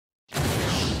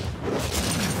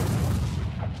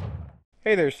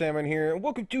Hey there, Sandman here, and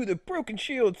welcome to the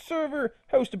Brokenshield server,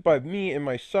 hosted by me and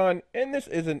my son, and this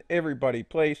is an everybody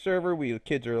play server. We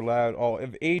kids are allowed all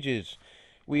of ages.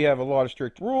 We have a lot of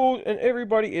strict rules, and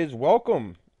everybody is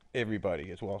welcome.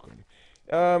 Everybody is welcome.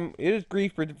 It is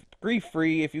grief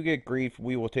free. If you get grief,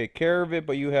 we will take care of it,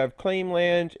 but you have claim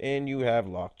lands and you have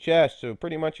locked chests, so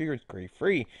pretty much you're grief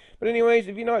free. But anyways,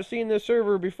 if you've not seen this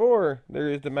server before, there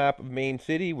is the map of Main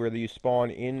City where you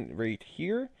spawn in right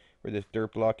here where this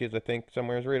dirt block is, I think,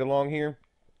 somewhere is right along here.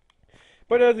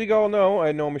 But as you all know,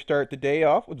 I normally start the day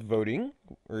off with voting,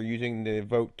 or using the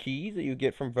vote keys that you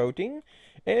get from voting.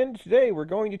 And today we're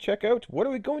going to check out, what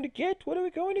are we going to get? What are we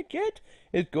going to get?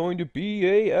 It's going to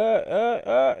be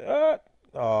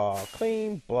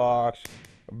clean blocks.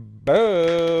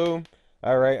 Boom.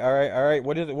 Alright.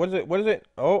 What is it? What is it? What is it?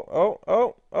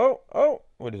 Oh.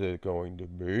 What is it going to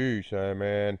be,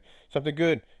 Simon? Something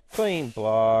good. Clean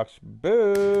blocks.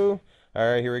 Boo.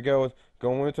 Alright, here we go.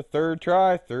 Going with the third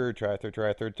try. Third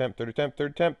attempt.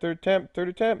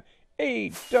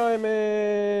 8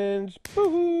 diamonds.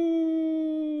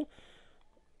 Boo.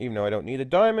 Even though I don't need the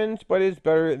diamonds, but it's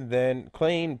better than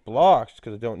plain blocks,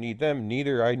 because I don't need them.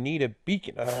 Neither I need a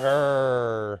beacon.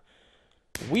 Arrgh.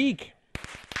 Weak.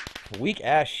 Weak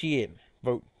ass shit.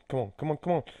 Vote. Come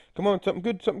on. Something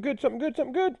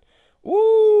good.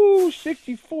 Ooh,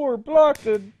 64 blocks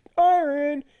of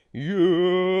iron.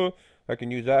 Yeah. I can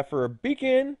use that for a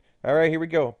beacon. Alright, here we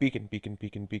go. Beacon.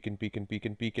 1,500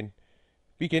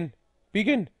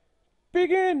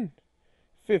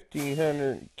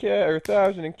 or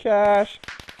 1,000 in cash.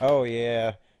 Oh,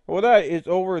 yeah. Well, that is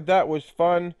over. That was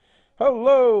fun.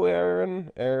 Hello,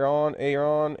 Aaron. Aaron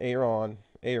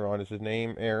is his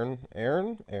name.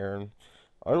 Aaron.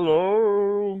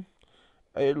 Hello.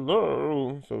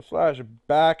 So slash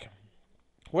back.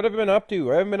 What have I been up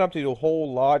to? I haven't been up to a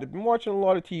whole lot. I've been watching a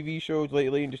lot of TV shows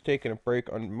lately and just taking a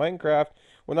break on Minecraft.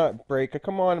 Well, not break. I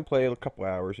come on and play a couple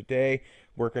hours a day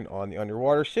working on the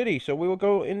underwater city. So we will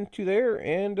go into there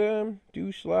and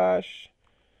do slash.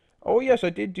 Oh, yes, I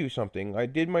did do something. I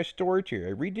did my storage area.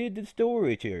 I redid the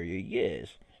storage area.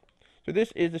 Yes. So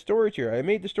this is the storage area. I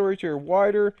made the storage area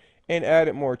wider and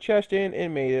added more chest in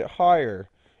and made it higher.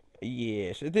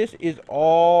 Yes. This is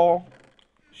all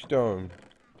stone.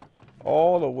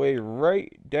 All the way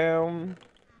right down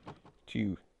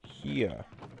to here.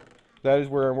 That is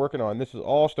where I'm working on. This is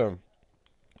all stone.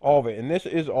 All of it. And this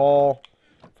is all,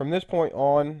 from this point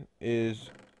on, is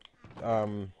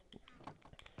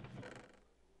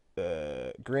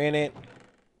granite,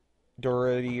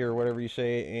 dorite, or whatever you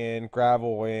say, and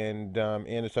gravel and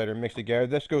andesite are mixed together.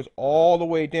 This goes all the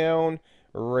way down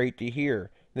right to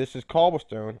here. This is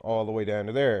cobblestone all the way down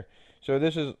to there. So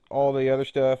this is all the other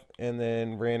stuff, and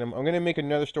then random. I'm going to make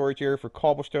another storage area for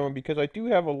cobblestone because I do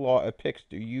have a lot of picks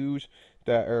to use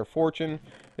that are fortune.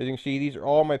 As you can see, these are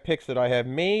all my picks that I have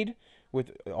made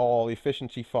with all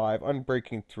efficiency 5,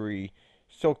 unbreaking 3,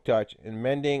 silk touch, and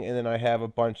mending, and then I have a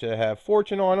bunch that have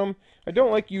fortune on them. I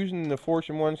don't like using the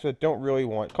fortune ones that don't really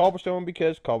want cobblestone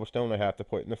because cobblestone I have to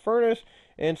put in the furnace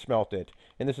and smelt it.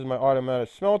 And this is my automatic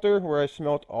smelter where I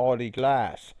smelt all the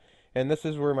glass. And this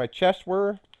is where my chests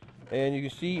were. And you can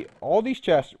see all these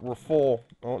chests were full.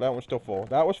 Oh, that one's still full.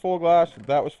 That was full of glass.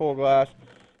 That was full of glass.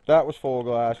 That was full of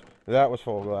glass. That was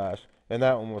full of glass. And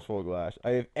that one was full of glass.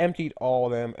 I have emptied all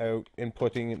of them out and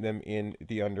putting them in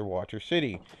the underwater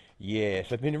city.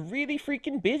 Yes, I've been really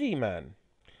freaking busy, man.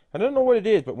 I don't know what it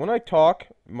is, but when I talk,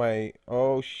 my...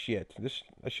 Oh, shit.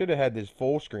 I should have had this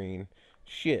full screen.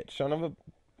 Shit, son of a...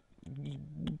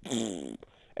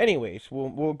 Anyways,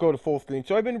 we'll go to full screen.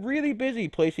 So I've been really busy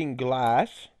placing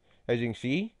glass, as you can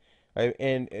see,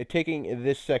 and taking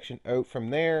this section out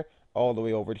from there all the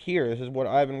way over to here. This is what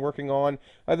I've been working on.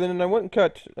 And then I went and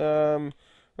cut a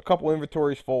couple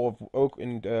inventories full of oak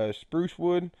and spruce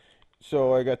wood.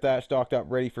 So I got that stocked up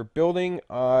ready for building.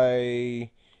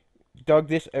 I dug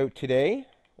this out today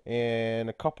and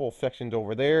a couple sections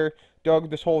over there.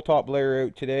 Dug this whole top layer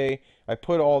out today. I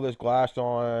put all this glass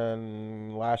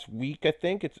on last week, I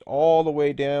think. It's all the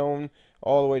way down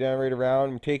right around.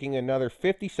 I'm taking another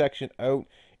 50 section out,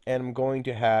 and I'm going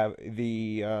to have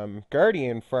the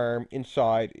Guardian farm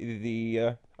inside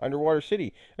the underwater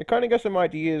city. I kind of got some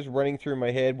ideas running through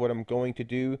my head what I'm going to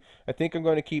do. I think I'm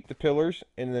going to keep the pillars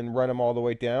and then run them all the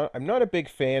way down. I'm not a big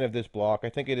fan of this block. I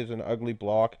think it is an ugly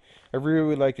block. I really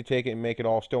would like to take it and make it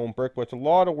all stone brick, but it's a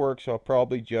lot of work, so I'll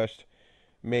probably just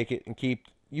make it and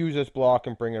use this block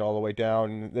and bring it all the way down.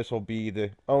 And this will be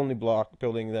the only block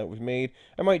building that was made.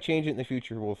 I might change it in the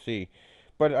future, we'll see.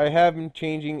 But I have been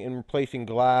changing and replacing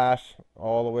glass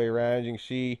all the way around. As you can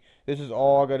see, this is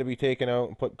all got to be taken out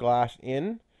and put glass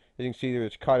in. As you can see there,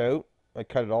 it's cut out I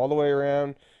cut it all the way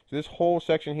around. So this whole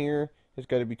section here has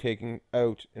got to be taken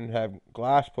out and have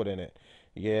glass put in it.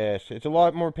 Yes, it's a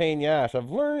lot more pain in the ass. I've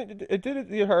learned, I did it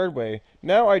the hard way.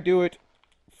 Now I do it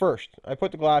first. I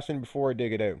put the glass in before I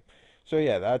dig it out. So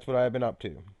yeah, that's what I've been up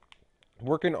to.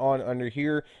 Working on under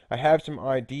here. I have some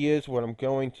ideas what I'm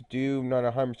going to do. I'm not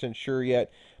 100% sure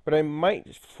yet, but I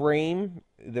might frame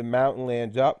the mountain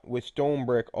lands up with stone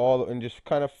brick all and just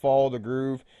kind of follow the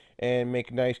groove and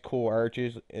make nice cool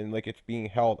arches and like it's being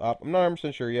held up. I'm not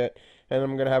 100% sure yet, and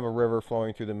I'm gonna have a river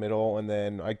flowing through the middle, and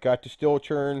then I got to still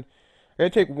churn. I gotta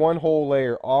take one whole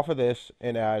layer off of this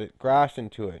and add grass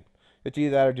into it. It's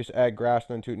either that or just add grass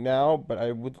into it now, but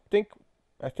I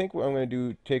think what I'm going to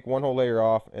do, take one whole layer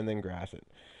off and then grass it.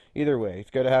 Either way, it's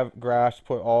got to have grass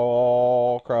put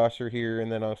all across through here,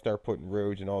 and then I'll start putting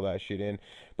roads and all that shit in.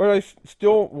 But I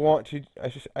still want to,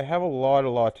 I have a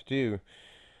lot to do.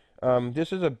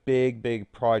 This is a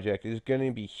big project. It's going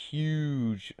to be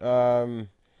huge. I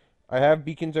have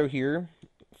beacons out here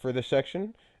for this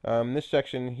section. This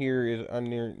section here is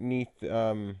underneath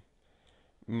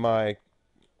my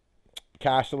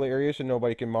castle area, so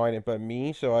nobody can mine it but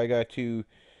me. So I got to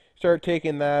start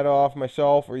taking that off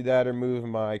myself, or that, or move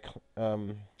my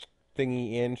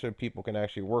thingy in so people can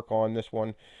actually work on this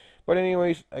one. But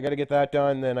anyways, I got to get that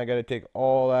done. Then I got to take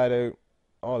all that out,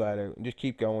 and just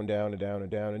keep going down and down and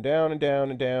down and down and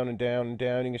down and down and down and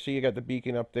down. You can see I got the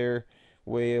beacon up there,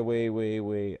 way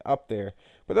up there.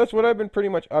 But that's what I've been pretty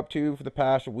much up to for the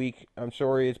past week. I'm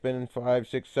sorry it's been 5,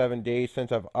 6, 7 days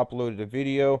since I've uploaded a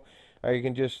video. I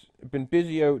can just been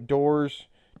busy outdoors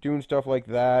doing stuff like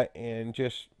that and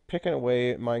just picking away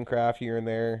at Minecraft here and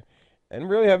there, and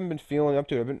really haven't been feeling up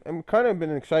to it. I'm kind of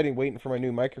been excited waiting for my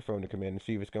new microphone to come in and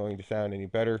see if it's going to sound any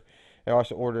better. I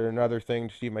also ordered another thing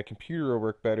to see if my computer will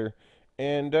work better,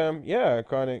 and yeah,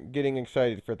 kind of getting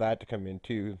excited for that to come in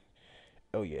too.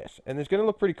 Oh yes, and it's gonna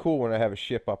look pretty cool when I have a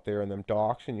ship up there in them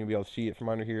docks, and you'll be able to see it from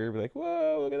under here. Be like,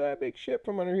 whoa, look at that big ship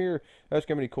from under here. That's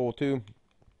gonna be cool too.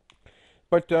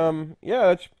 But yeah,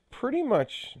 that's pretty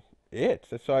much it.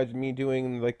 Besides me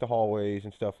doing like the hallways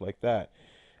and stuff like that,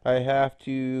 I have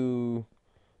to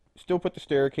still put the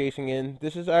staircasing in.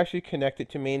 This is actually connected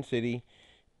to main city.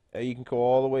 You can go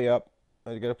all the way up.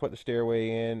 I got to put the stairway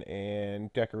in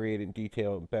and decorate and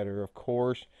detail it better, of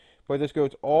course. But this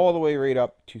goes all the way right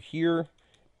up to here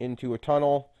into a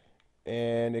tunnel,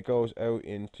 and it goes out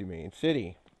into main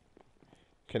city.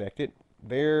 Connect it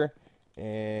there,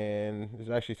 and there's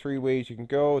actually 3 ways you can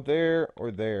go, there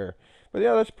or there. But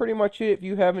yeah, that's pretty much it. If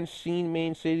you haven't seen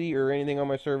main city or anything on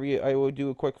my server yet, I will do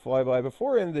a quick flyby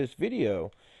before I end this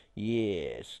video.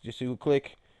 Yes, just do a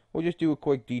quick, we'll just do a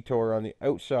quick detour on the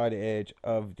outside edge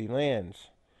of the lands.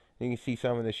 You can see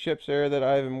some of the ships there that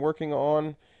I've been working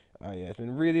on. Yeah, it's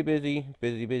been really busy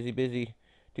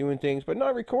doing things, but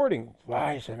not recording.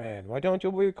 Why, Sandman? Why don't you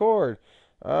record?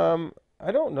 I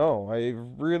don't know.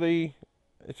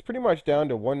 It's pretty much down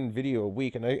to 1 video a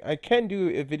week, and I can do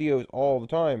videos all the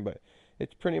time, but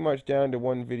it's pretty much down to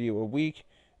 1 video a week.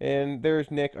 And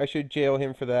there's Nick. I should jail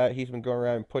him for that. He's been going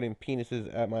around putting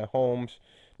penises at my homes,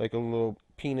 like a little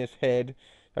penis head.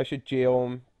 I should jail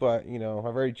him, but, you know,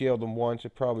 I've already jailed him once. I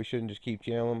probably shouldn't just keep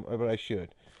jailing him, but I should.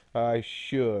 I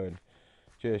should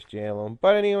just jail him.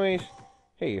 But anyways,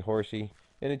 hey, horsey.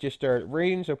 And it just started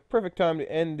raining, so perfect time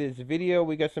to end this video.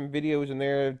 We got some videos in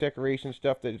there, decoration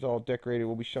stuff that is all decorated.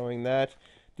 We'll be showing that.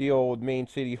 The old main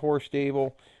city horse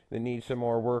stable that needs some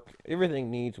more work. Everything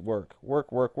needs work. Work.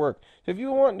 So if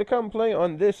you want to come play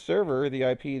on this server, the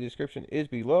IP description is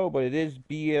below, but it is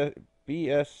I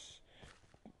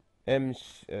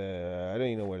don't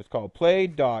even know what it's called.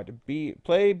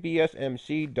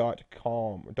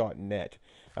 playbsmc.com.net.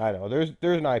 I don't know.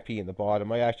 There's an IP in the bottom.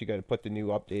 I actually got to put the new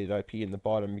updated IP in the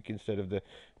bottom instead of the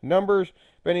numbers.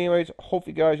 But anyways, hope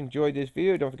you guys enjoyed this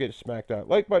video. Don't forget to smack that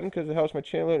like button because it helps my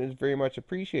channel and is very much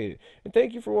appreciated. And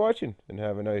thank you for watching, and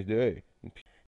have a nice day.